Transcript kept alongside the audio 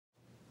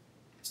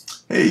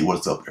Hey,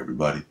 what's up,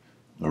 everybody?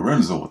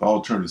 Lorenzo with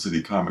Alternative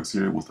City Comics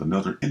here with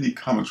another indie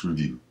comics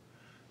review.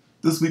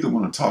 This week I'm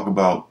going to talk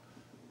about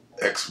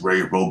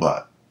X-Ray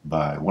Robot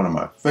by one of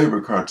my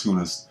favorite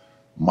cartoonists,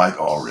 Mike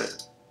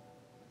Allred.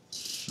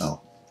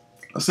 Now,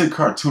 I say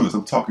cartoonists,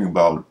 I'm talking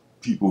about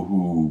people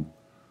who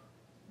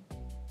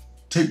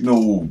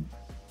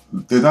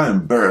they're not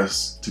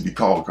embarrassed to be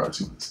called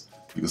cartoonists.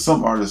 Because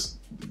some artists,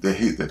 they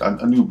hate that.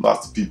 I knew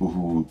lots of people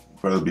who would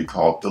rather be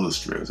called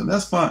illustrators, and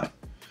that's fine.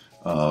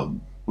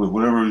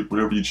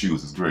 Whatever you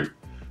choose is great.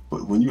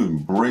 But when you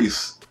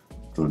embrace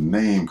the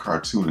name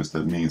cartoonist,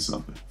 that means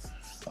something.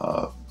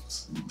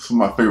 Some of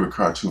my favorite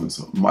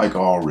cartoonists, Mike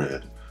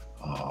Allred,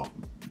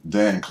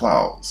 Dan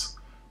Clowes,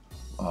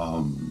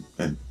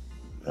 and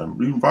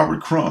even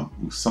Robert Crumb,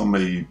 who some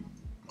may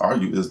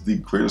argue is the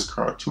greatest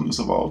cartoonist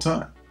of all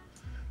time.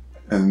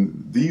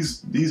 And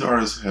these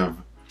artists have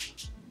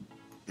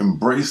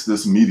embraced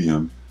this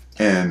medium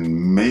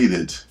and made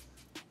it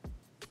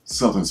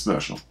something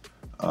special.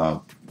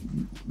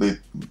 They're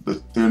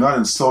not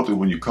insulted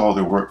when you call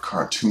their work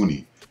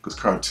cartoony, because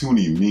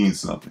cartoony means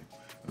something.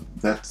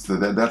 That's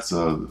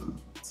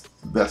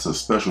a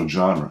special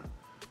genre.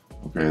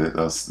 Okay,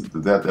 that's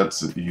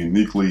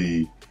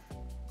uniquely.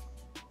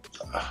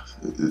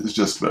 It's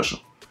just special,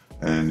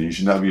 and you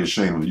should not be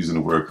ashamed of using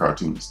the word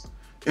cartoonist.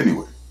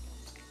 Anyway,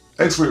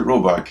 X-Ray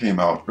Robot came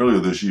out earlier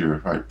this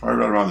year, right? Probably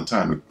right around the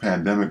time the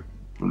pandemic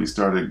really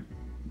started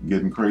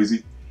getting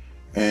crazy,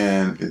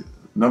 and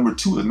number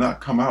 2 has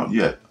not come out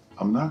yet.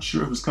 I'm not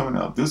sure if it's coming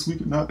out this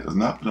week or not. There's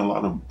not been a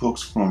lot of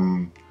books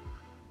from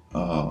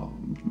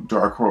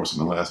Dark Horse in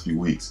the last few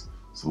weeks,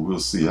 so we'll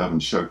see. I haven't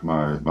checked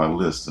my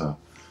list. I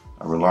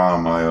rely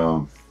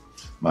on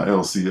my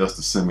LCS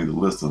to send me the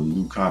list of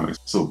new comics.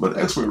 But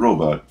X-Ray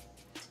Robot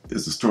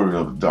is the story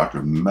of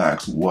Dr.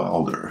 Max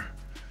Wilder.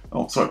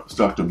 Oh, sorry, it's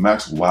Dr.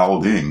 Max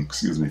Wilding.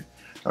 Excuse me,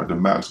 Dr.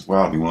 Max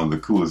Wilding, one of the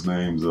coolest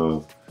names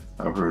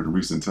I've heard in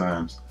recent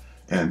times,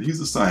 and he's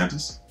a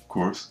scientist, of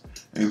course,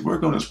 and he's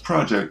working on this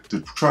project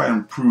to try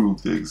and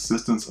prove the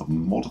existence of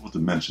multiple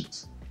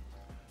dimensions.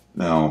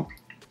 Now,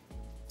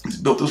 he's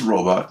built this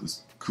robot,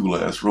 this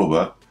cool-ass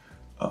robot.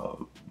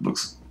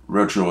 Looks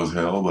retro as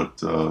hell,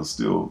 but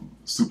still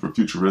super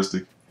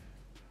futuristic.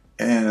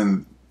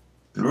 And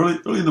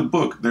early in the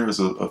book, there's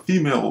a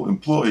female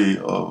employee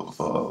of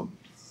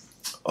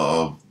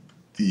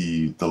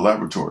the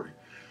laboratory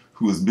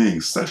who is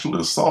being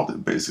sexually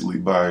assaulted, basically,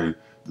 by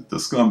the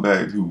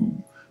scumbag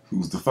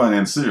who's the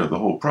financier of the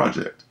whole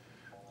project.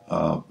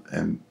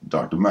 And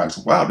Dr. Max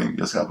Wilding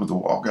just happens to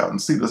walk out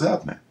and see this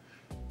happening.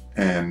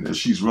 And as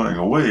she's running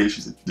away,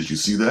 she said, "Did you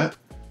see that?"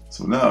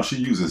 So now she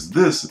uses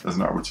this as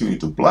an opportunity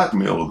to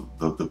blackmail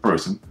the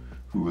person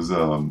who was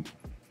a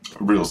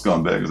real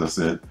scumbag, as I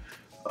said,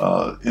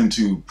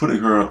 into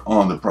putting her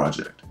on the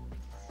project.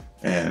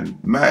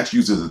 And Max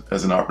uses it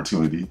as an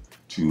opportunity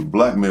to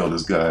blackmail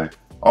this guy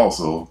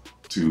also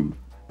to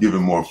give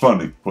him more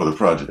funding for the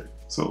project.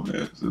 So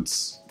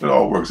it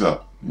all works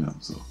out, you know.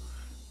 So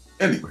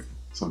anyway,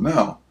 so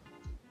now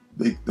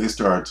they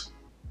start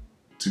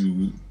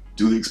to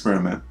do the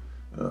experiment.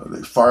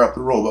 They fire up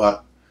the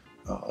robot.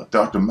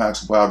 Dr.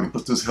 Max Wilding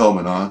puts this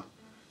helmet on,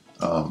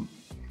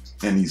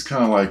 and he's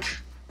kind of like,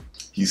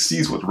 he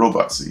sees what the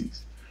robot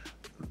sees.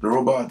 The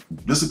robot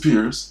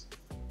disappears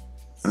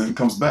and then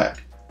comes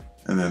back,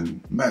 and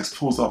then Max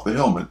pulls off the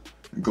helmet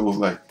and goes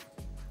like,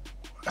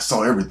 "I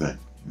saw everything."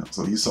 You know,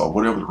 so he saw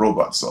whatever the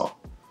robot saw.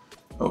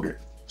 Okay,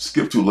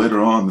 skip to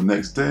later on the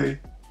next day.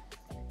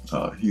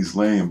 He's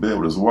laying in bed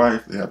with his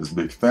wife. They have this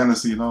big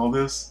fantasy and all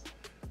this.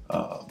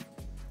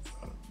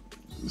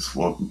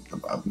 Well,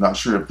 I'm not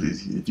sure if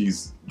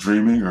he's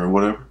dreaming or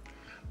whatever.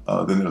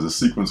 Then there's a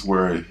sequence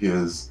where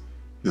his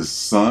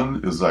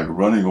son is like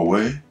running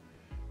away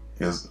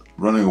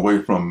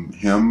from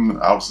him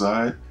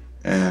outside,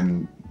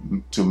 and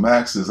to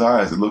Max's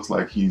eyes, it looks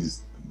like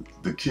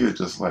the kid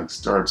just like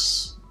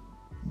starts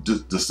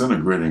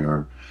disintegrating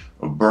or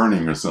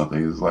burning or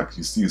something. It's like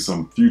he sees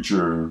some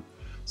future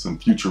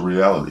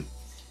reality.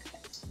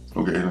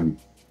 Okay, and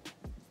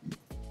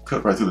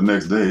cut right to the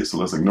next day, so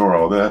let's ignore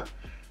all that.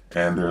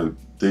 And they're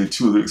day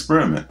 2 of the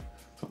experiment.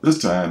 So this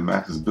time,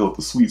 Max has built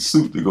a sweet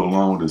suit to go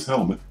along with his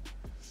helmet,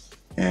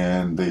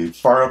 and they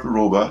fire up the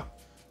robot,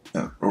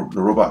 and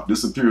the robot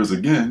disappears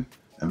again,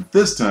 and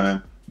this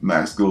time,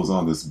 Max goes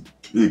on this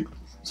big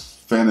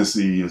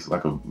fantasy. It's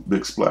like a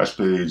big splash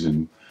page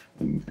and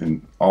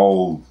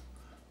all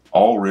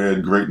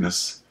red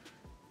greatness,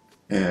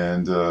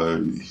 and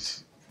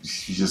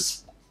he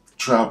just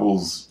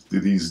travels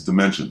through these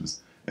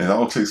dimensions, and it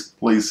all takes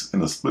place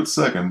in a split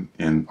second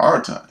in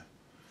our time.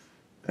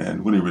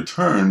 And when he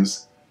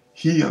returns,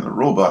 he and the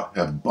robot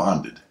have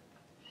bonded.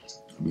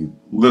 I mean,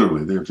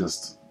 literally, they've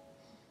just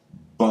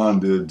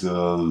bonded,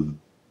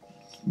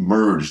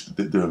 merged.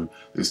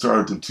 They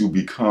started to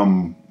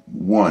become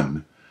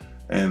one.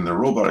 And the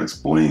robot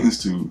explains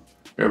to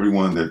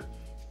everyone that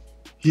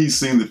he's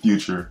seen the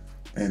future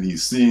and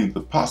he's seen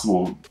the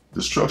possible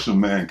destruction of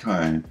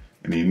mankind,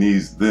 and he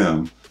needs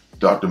them,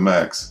 Dr.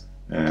 Max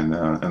and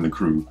the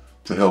crew,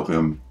 to help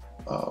him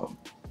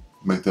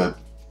make that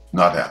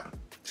not happen.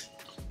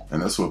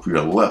 And that's what we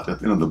are left at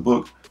the end of the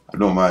book. I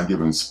don't mind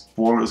giving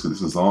spoilers because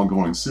this is an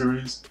ongoing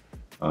series.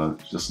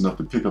 Just enough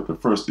to pick up the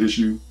first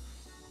issue.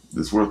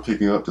 It's worth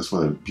picking up just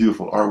for the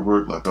beautiful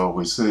artwork, like I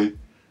always say.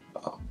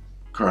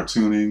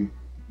 Cartooning,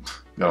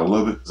 gotta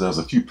love it. There's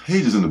a few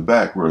pages in the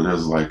back where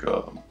there's like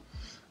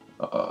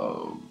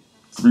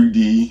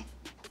 3D.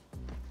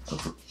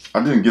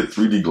 I didn't get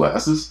 3D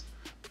glasses,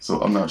 so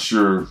I'm not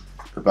sure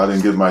if I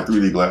didn't get my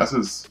 3D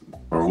glasses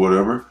or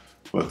whatever.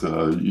 But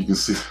you can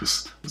see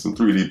there's some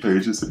 3D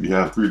pages. If you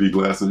have 3D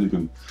glasses, you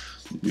can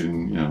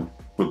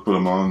put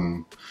them on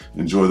and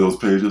enjoy those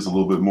pages a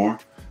little bit more,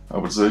 I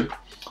would say.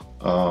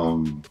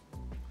 I'm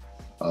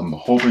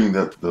hoping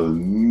that the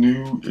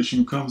new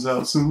issue comes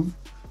out soon.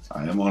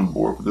 I am on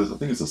board for this. I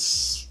think it's a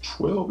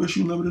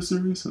 12-issue limited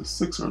series, a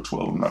 6 or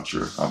 12, I'm not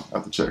sure. I'll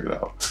have to check it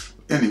out.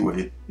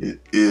 Anyway,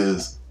 it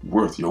is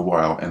worth your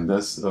while, and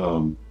that's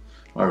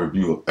my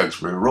review of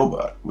X-Ray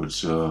Robot,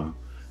 which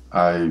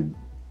I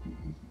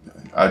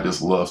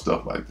just love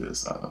stuff like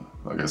this.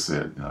 Like I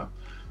said,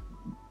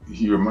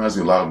 he reminds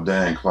me a lot of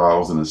Dan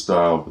Clowes in his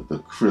style, the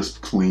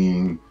crisp,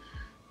 clean,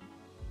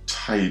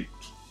 tidy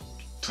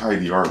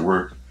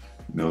artwork.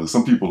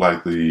 Some people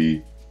like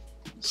the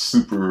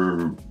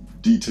super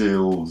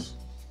detailed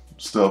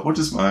stuff, which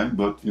is fine,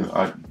 but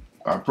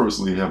I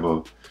personally have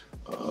a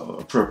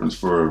preference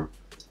for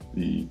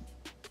the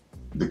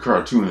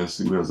cartoonist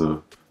who has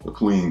a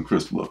clean,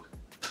 crisp look.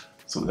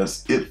 So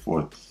that's it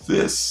for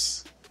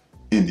this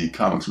Indie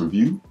Comics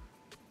review.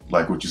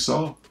 Like what you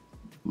saw,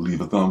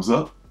 leave a thumbs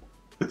up,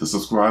 hit the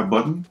subscribe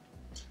button,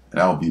 and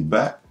I'll be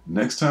back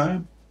next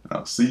time, and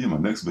I'll see you in my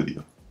next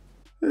video.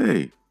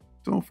 Hey,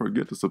 don't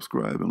forget to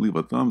subscribe and leave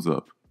a thumbs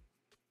up.